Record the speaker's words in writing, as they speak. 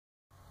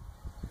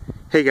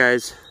Hey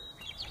guys,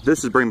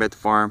 this is Bring Back the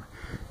Farm.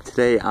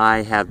 Today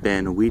I have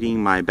been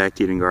weeding my back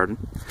to Eden garden,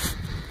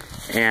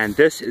 and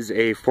this is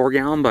a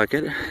 4-gallon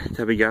bucket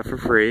that we got for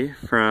free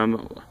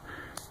from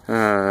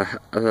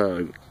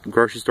a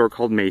grocery store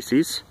called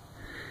Macy's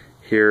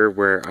here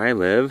where I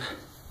live.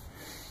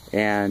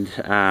 And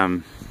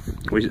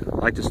we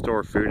like to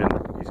store food in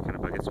these kind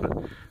of buckets,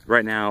 but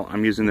right now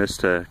I'm using this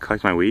to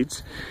collect my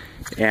weeds.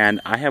 And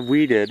I have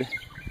weeded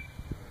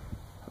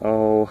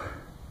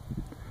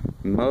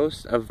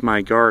most of my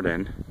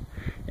garden,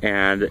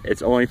 and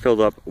it's only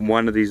filled up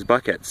one of these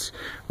buckets,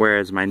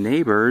 whereas my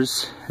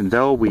neighbors,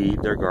 they'll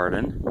weed their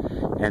garden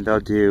and they'll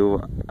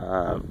do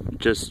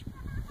just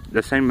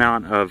the same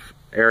amount of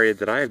area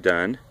that I've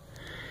done,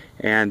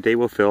 and they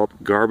will fill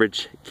up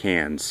garbage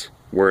cans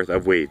worth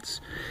of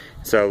weeds.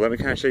 So let me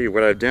kind of show you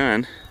what I've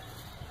done.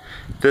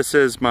 This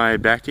is my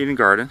back to Eden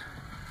garden.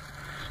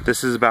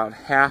 This is about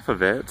half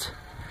of it,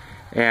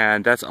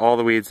 and that's all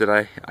the weeds that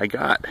I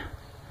got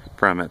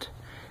from it.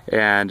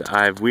 And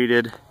I've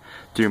weeded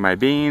through my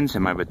beans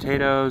and my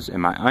potatoes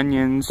and my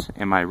onions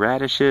and my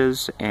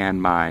radishes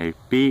and my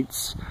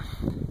beets,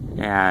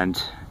 and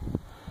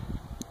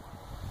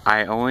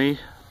I only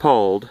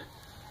pulled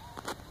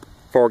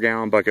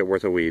 4-gallon bucket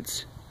worth of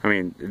weeds. I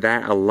mean,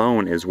 that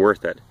alone is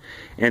worth it.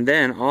 And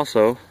then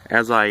also,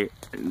 as I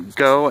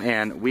go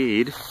and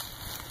weed,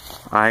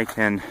 I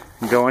can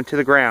go into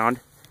the ground,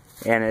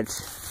 and it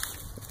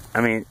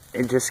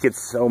just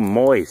gets so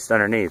moist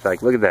underneath.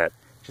 Like, look at that,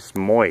 just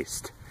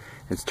moist.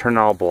 It's turning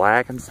all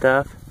black and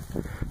stuff.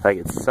 Like,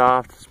 it's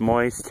soft, it's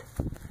moist.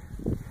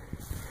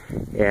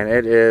 And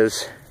it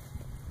is,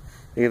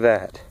 look at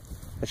that.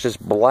 It's just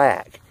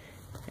black.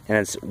 And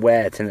it's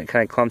wet, and it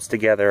kind of clumps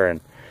together,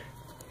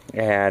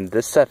 and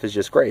this stuff is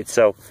just great.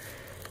 So,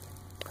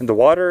 the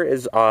water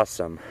is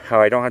awesome,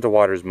 how I don't have to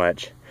water as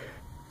much.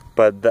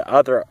 But the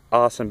other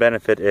awesome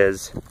benefit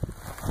is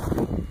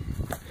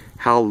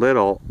how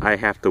little I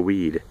have to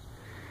weed.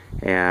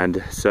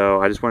 And so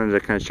I just wanted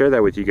to kind of share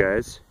that with you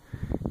guys,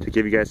 to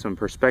give you guys some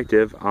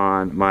perspective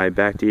on my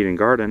back to Eden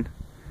garden,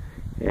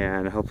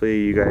 and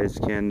hopefully you guys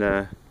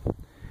can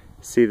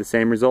see the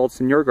same results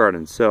in your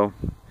garden. So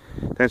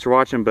thanks for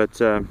watching, but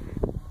I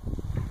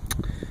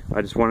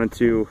just wanted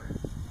to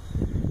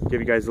give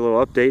you guys a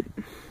little update.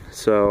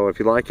 So if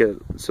you like it,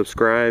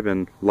 subscribe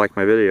and like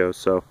my videos.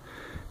 So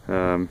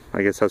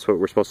I guess that's what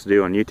we're supposed to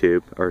do on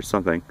YouTube or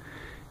something.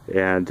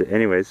 And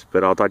anyways,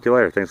 but I'll talk to you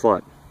later. Thanks a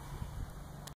lot.